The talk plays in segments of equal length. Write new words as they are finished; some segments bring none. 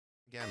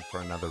Again for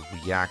another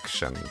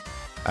reaction.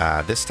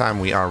 This time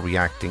we are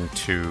reacting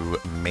to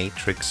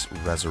Matrix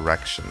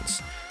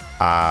Resurrections.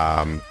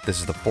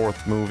 This is the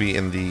fourth movie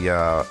in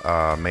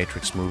the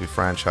Matrix movie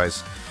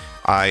franchise.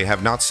 I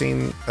have not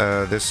seen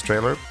this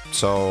trailer,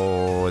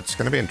 so it's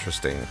going to be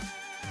interesting.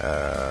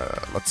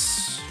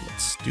 Let's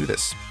do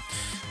this.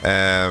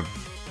 Yeah,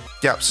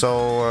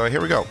 so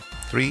here we go.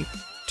 3,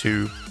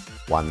 2,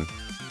 1,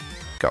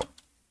 go.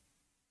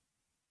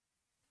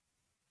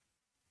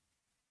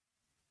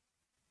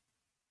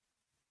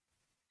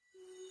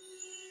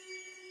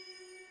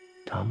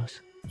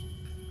 Thomas?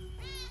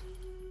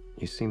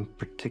 You seem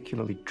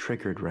particularly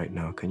triggered right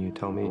now. Can you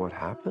tell me what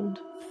happened?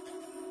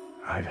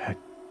 I've had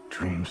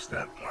dreams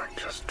that weren't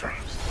just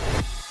dreams.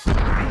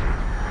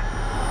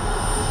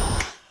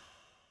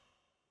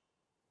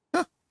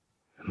 Huh.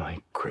 Am I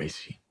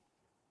crazy?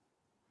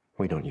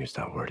 We don't use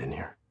that word in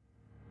here.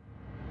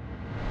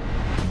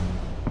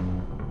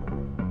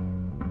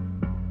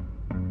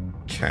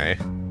 Okay.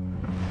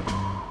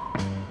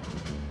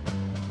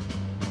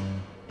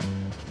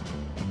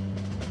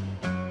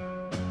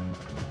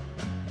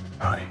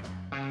 Hi.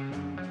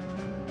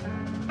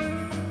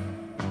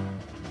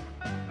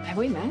 Have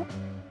we met?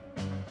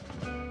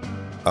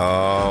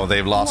 Oh,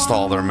 they've lost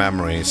all their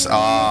memories.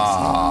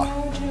 Ah.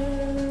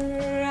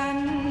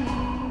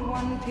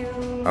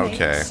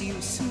 Okay.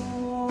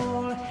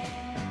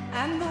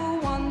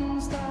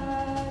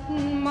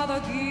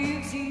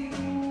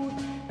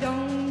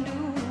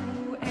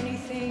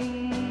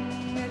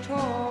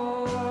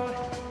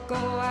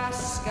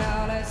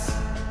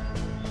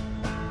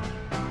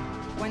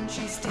 When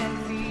she's 10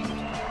 feet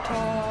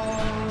tall.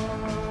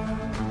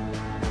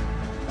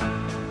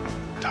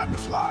 Time to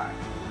fly.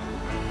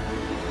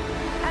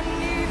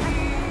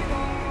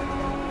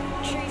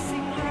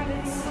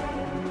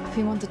 If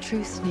you want the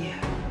truth, Neo,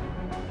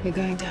 you're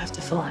going to have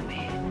to fly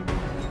me.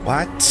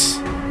 What?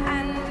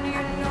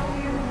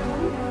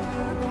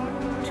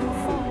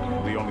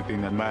 The only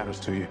thing that matters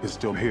to you is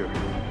still here.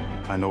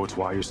 I know it's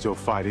why you're still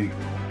fighting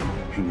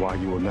and why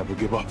you will never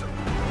give up.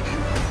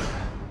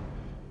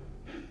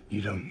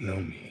 You don't know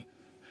me,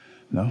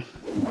 no?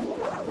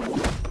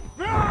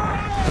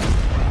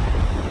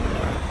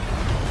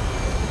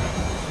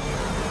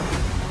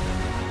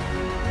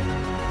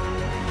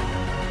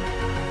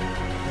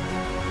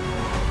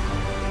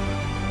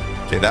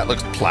 Okay, that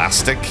looks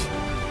plastic.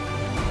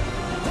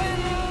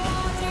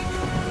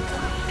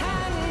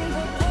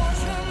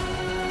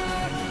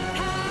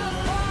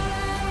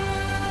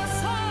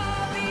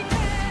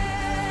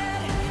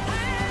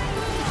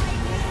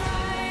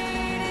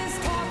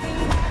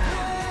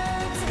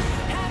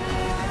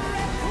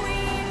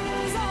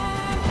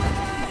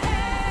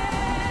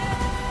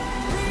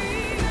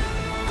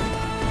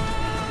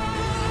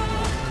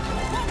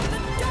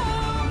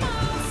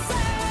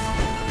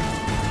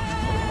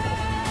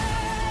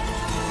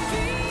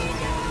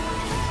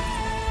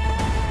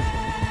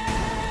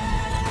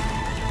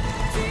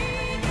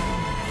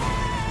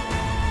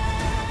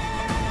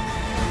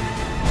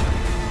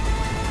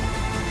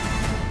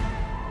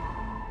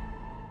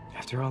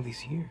 After all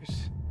these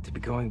years, to be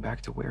going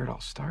back to where it all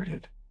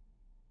started.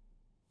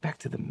 Back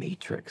to the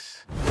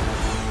Matrix.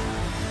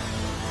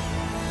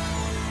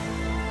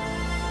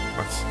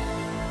 What?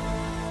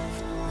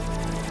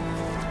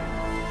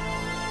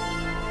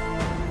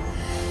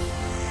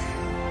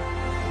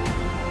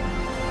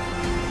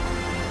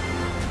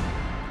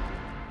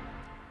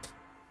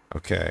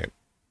 Okay.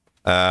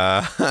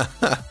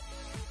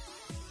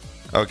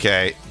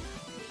 Okay.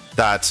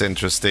 That's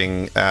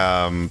interesting.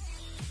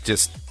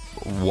 Just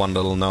one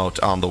little note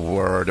on the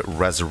word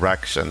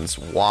resurrections.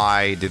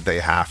 Why did they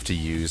have to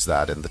use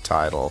that in the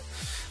title?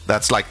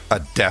 That's like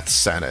a death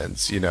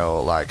sentence, you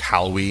know, like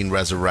Halloween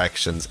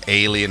Resurrections,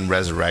 Alien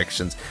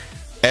Resurrections.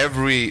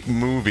 Every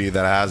movie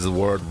that has the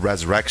word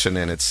resurrection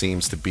in it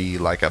seems to be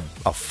like a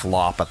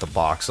flop at the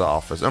box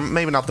office. Or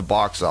maybe not the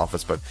box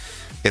office, but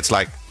it's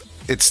like,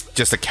 it's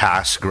just a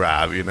cash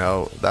grab, you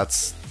know?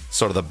 That's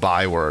sort of the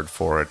byword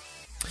for it.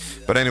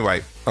 But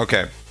anyway,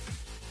 okay.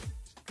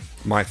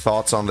 My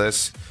thoughts on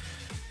this.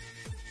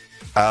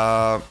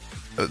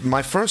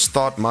 My first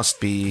thought must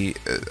be,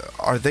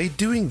 are they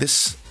doing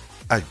this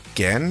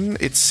again?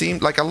 It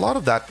seemed like a lot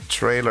of that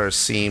trailer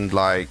seemed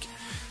like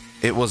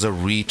it was a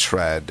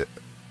retread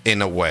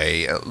in a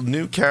way.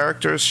 New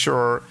characters,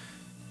 sure.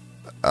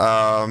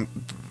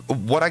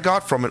 What I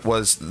got from it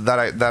was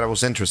that I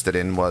was interested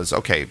in was,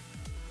 okay,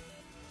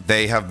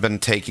 they have been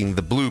taking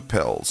the blue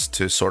pills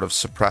to sort of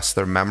suppress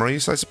their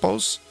memories, I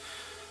suppose.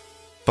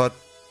 But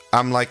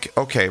I'm like,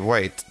 okay,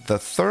 wait, the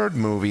third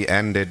movie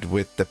ended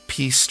with the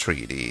peace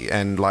treaty,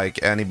 and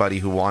like anybody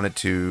who wanted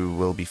to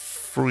will be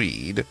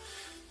freed.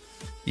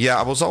 Yeah,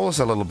 I was always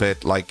a little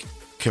bit like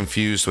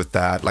confused with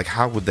that. Like,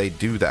 how would they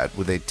do that?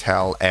 Would they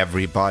tell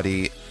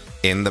everybody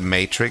in the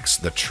Matrix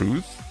the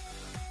truth?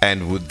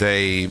 And would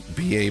they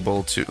be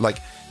able to, like,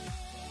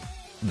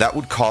 that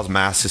would cause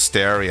mass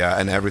hysteria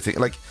and everything.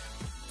 Like,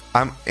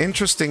 I'm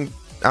interested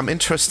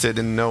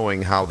in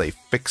knowing how they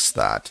fix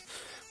that.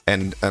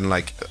 and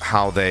like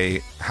how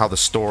the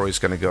story is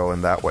going to go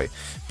in that way.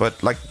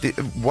 But like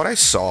what I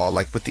saw,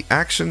 like with the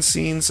action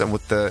scenes and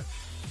with the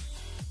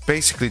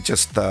basically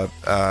just the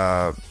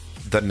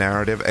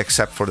narrative,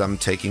 except for them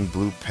taking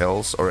blue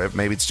pills, or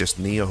maybe it's just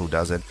Neo who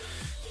does it.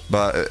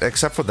 But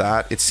except for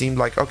that, it seemed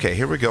like, okay,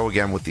 here we go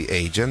again with the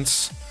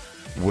agents,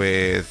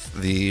 with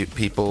the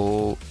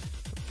people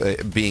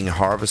being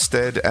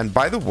harvested. And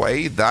by the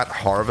way, that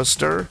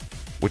harvester,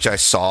 which I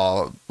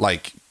saw,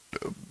 like,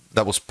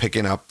 that was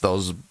picking up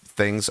those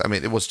things, I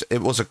mean, it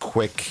was a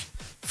quick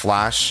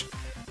flash.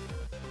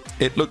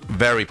 It looked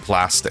very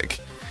plastic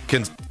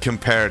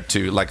compared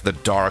to, like, the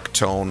dark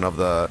tone of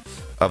the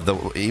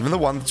even the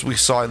ones we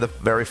saw in the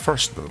very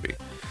first movie.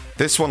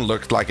 This one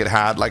looked like it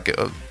had like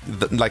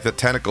the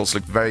tentacles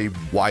looked very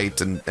white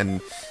and it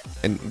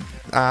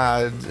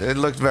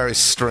looked very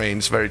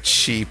strange, very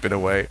cheap in a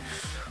way.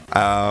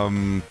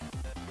 But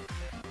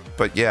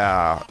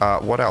yeah,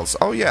 what else?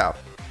 Oh yeah,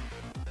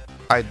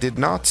 I did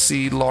not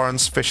see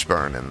Lawrence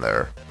Fishburne in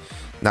there.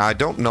 Now I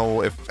don't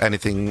know if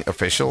anything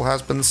official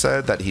has been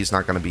said that he's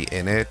not going to be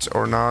in it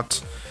or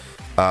not.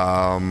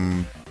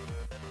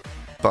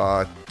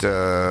 But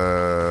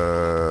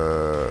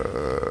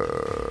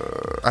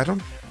I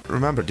don't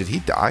remember. Did he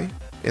die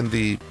in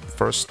the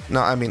first?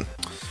 No, I mean,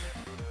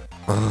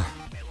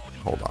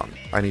 hold on.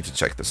 I need to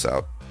check this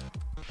out.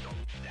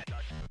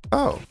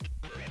 Oh.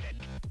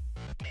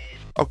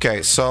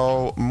 Okay,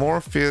 so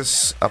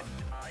Morpheus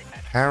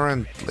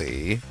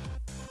apparently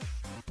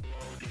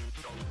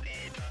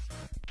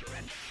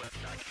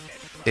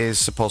is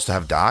supposed to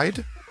have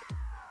died.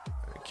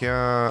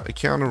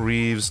 Keanu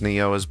Reeves,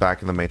 Neo, is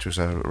back in the Matrix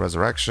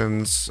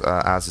Resurrections,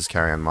 as is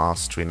Carrie-Anne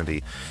Moss,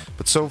 Trinity.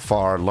 But so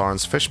far,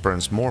 Lawrence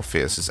Fishburne's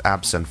Morpheus is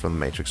absent from the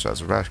Matrix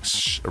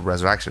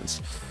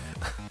Resurrections.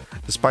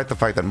 Despite the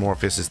fact that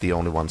Morpheus is the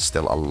only one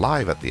still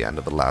alive at the end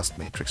of the last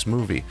Matrix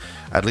movie,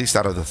 at least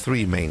out of the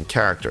three main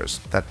characters.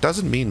 That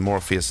doesn't mean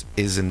Morpheus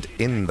isn't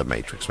in the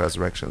Matrix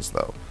Resurrections,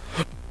 though.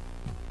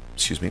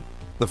 Excuse me.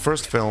 The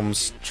first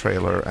film's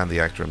trailer and the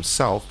actor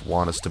himself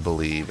want us to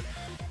believe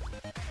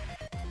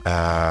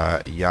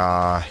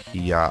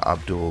Yahya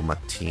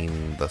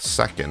Abdul-Mateen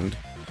II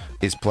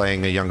is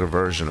playing a younger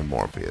version of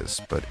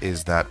Morpheus, but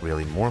is that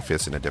really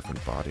Morpheus in a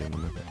different body in the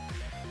movie?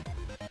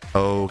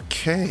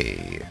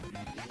 Okay,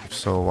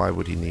 so why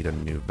would he need a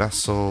new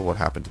vessel? What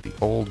happened to the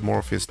old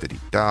Morpheus? Did he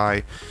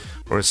die?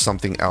 Or is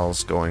something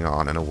else going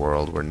on in a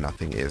world where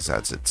nothing is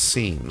as it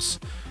seems?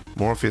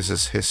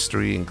 Morpheus'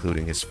 history,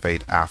 including his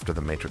fate after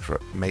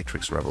the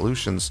Matrix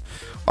Revolutions,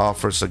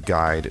 offers a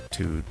guide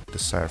to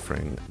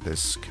deciphering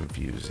this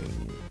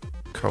confusing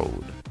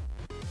code.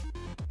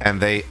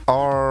 And they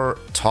are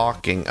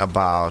talking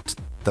about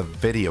the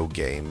video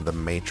game, The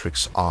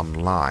Matrix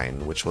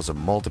Online, which was a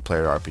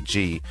multiplayer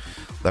RPG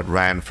that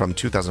ran from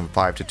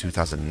 2005 to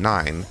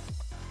 2009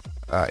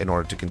 in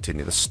order to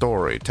continue the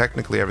story.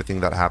 Technically,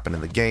 everything that happened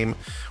in the game,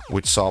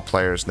 which saw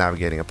players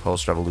navigating a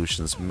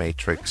post-Revolutions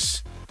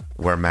Matrix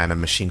where man and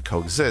machine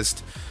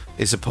coexist,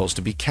 is supposed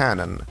to be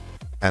canon,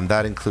 and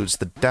that includes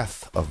the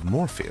death of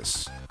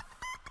Morpheus.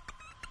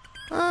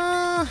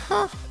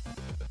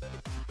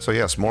 So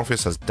yes,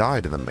 Morpheus has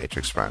died in the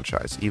Matrix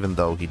franchise, even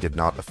though he did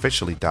not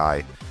officially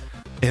die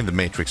in the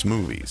Matrix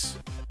movies.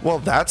 Well,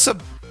 that's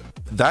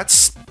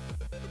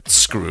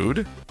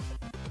screwed.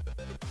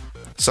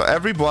 So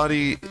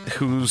everybody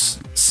who's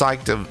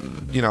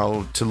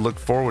psyched to look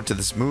forward to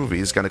this movie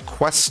is going to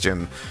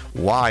question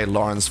why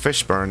Lawrence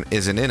Fishburne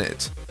isn't in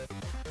it.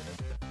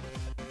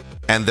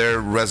 And their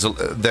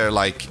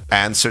like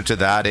answer to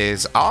that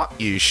is,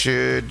 you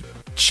should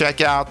check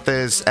out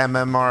this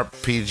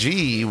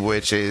MMORPG,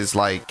 which is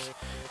like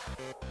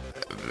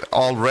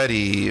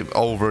already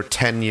over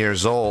 10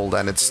 years old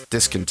and it's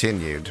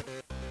discontinued.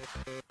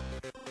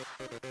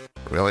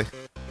 Really?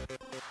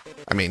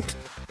 I mean,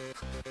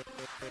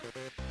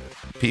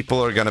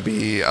 people are gonna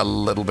be a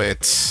little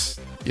bit,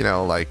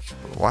 like,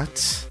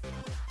 what?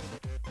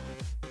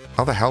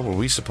 How the hell were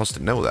we supposed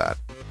to know that?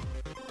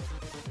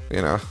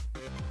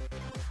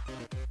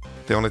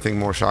 The only thing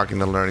more shocking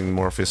than learning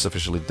Morpheus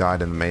officially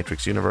died in the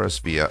Matrix universe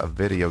via a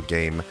video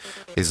game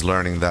is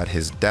learning that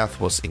his death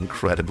was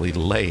incredibly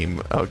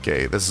lame.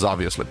 Okay, this is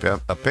obviously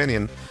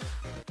opinion.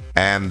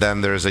 And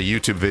then there's a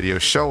YouTube video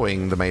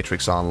showing the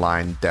Matrix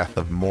Online death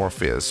of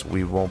Morpheus.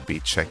 We won't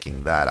be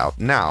checking that out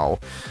now,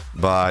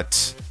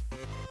 but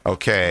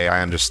okay,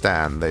 I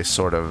understand. They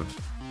sort of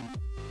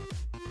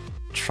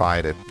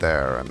tried it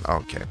there, and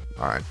okay,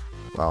 alright,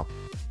 well,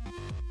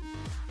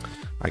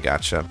 I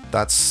gotcha.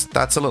 That's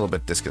a little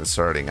bit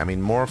disconcerting. I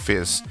mean,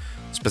 Morpheus,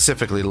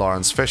 specifically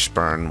Lawrence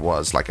Fishburne,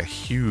 was like a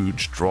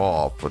huge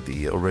draw for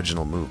the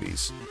original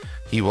movies.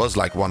 He was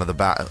like one of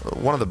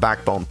the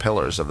backbone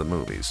pillars of the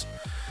movies,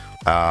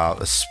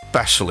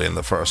 especially in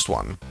the first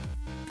one.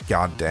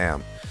 God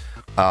damn.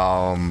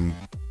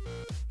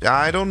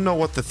 I don't know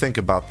what to think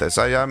about this.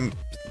 I'm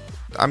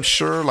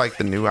sure like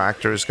the new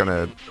actor is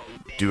gonna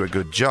do a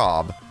good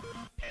job,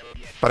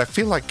 but I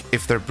feel like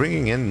if they're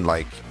bringing in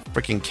like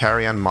freaking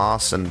Carrie-Anne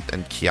Moss and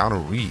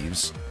Keanu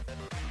Reeves,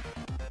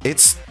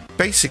 it's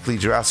basically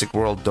Jurassic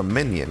World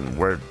Dominion,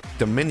 where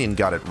Dominion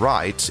got it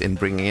right in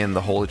bringing in the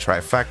Holy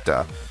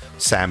Trifecta,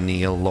 Sam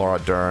Neill, Laura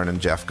Dern,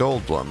 and Jeff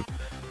Goldblum.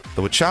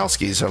 The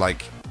Wachowskis are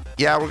like,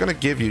 yeah, we're going to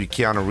give you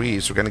Keanu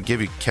Reeves, we're going to give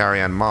you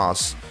Carrie-Anne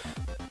Moss,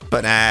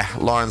 but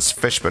Lawrence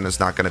Fishburne is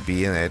not going to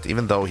be in it,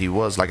 even though he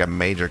was like a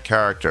major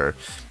character.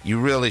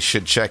 You really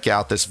should check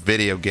out this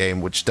video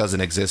game, which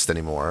doesn't exist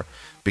anymore,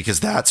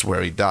 because that's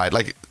where he died.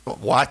 Like,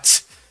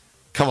 what?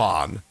 Come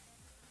on.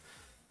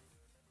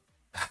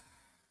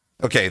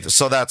 Okay,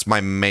 so that's my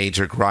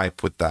major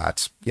gripe with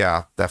that.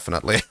 Yeah,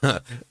 definitely.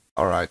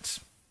 All right.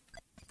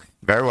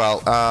 Very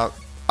well.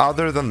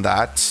 Other than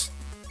that,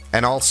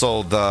 and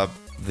also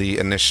the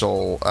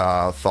initial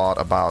thought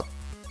about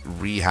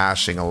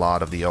rehashing a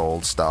lot of the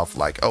old stuff,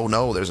 like, oh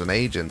no, there's an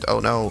agent, oh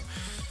no.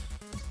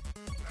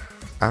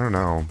 I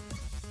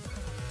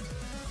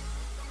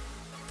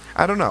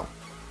don't know.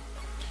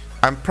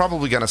 I'm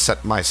probably gonna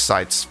set my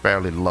sights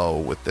fairly low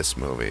with this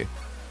movie,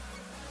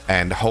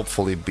 and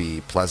hopefully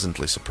be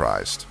pleasantly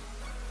surprised.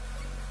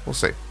 We'll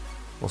see.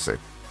 We'll see.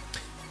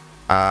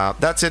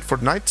 That's it for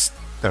tonight.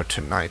 Or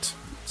tonight.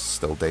 It's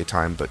still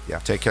daytime, but yeah.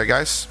 Take care,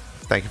 guys.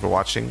 Thank you for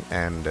watching,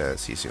 and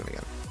see you soon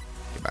again.